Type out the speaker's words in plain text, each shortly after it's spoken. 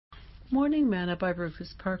Morning Manna by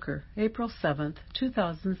Rufus Parker, April 7th,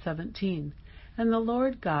 2017. And the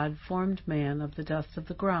Lord God formed man of the dust of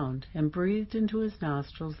the ground, and breathed into his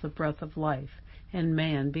nostrils the breath of life, and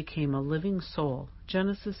man became a living soul.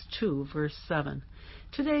 Genesis 2, verse 7.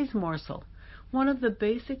 Today's morsel. One of the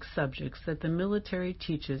basic subjects that the military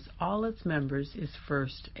teaches all its members is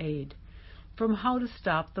first aid, from how to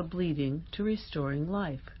stop the bleeding to restoring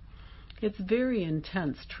life. It's very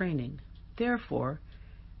intense training. Therefore,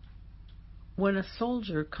 when a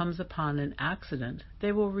soldier comes upon an accident,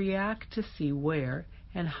 they will react to see where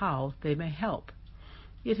and how they may help.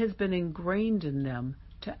 It has been ingrained in them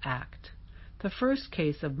to act. The first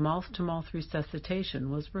case of mouth-to-mouth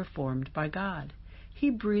resuscitation was performed by God.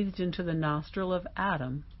 He breathed into the nostril of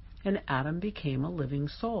Adam, and Adam became a living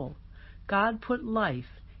soul. God put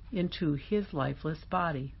life into his lifeless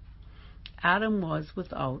body. Adam was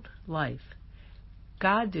without life.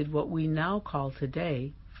 God did what we now call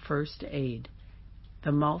today first aid,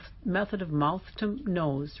 the method of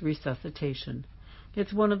mouth-to-nose resuscitation.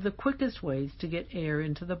 It's one of the quickest ways to get air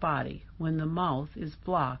into the body when the mouth is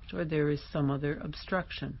blocked or there is some other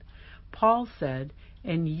obstruction. Paul said,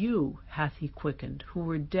 "And you hath he quickened, who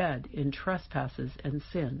were dead in trespasses and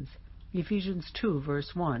sins." Ephesians 2,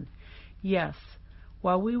 verse 1. Yes,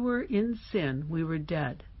 while we were in sin, we were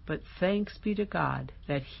dead. But thanks be to God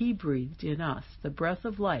that he breathed in us the breath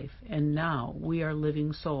of life, and now we are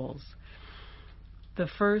living souls. The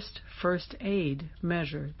first aid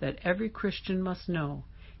measure that every Christian must know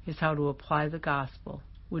is how to apply the gospel,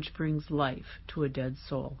 which brings life to a dead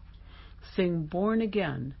soul. Sing, "Born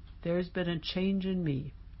again, there's been a change in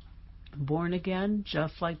me." Born again,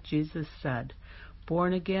 just like Jesus said.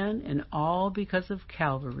 Born again, and all because of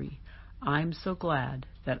Calvary. I'm so glad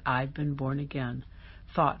that I've been born again.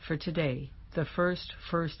 Thought for today. The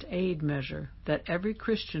first aid measure that every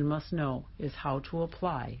Christian must know is how to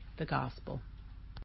apply the gospel.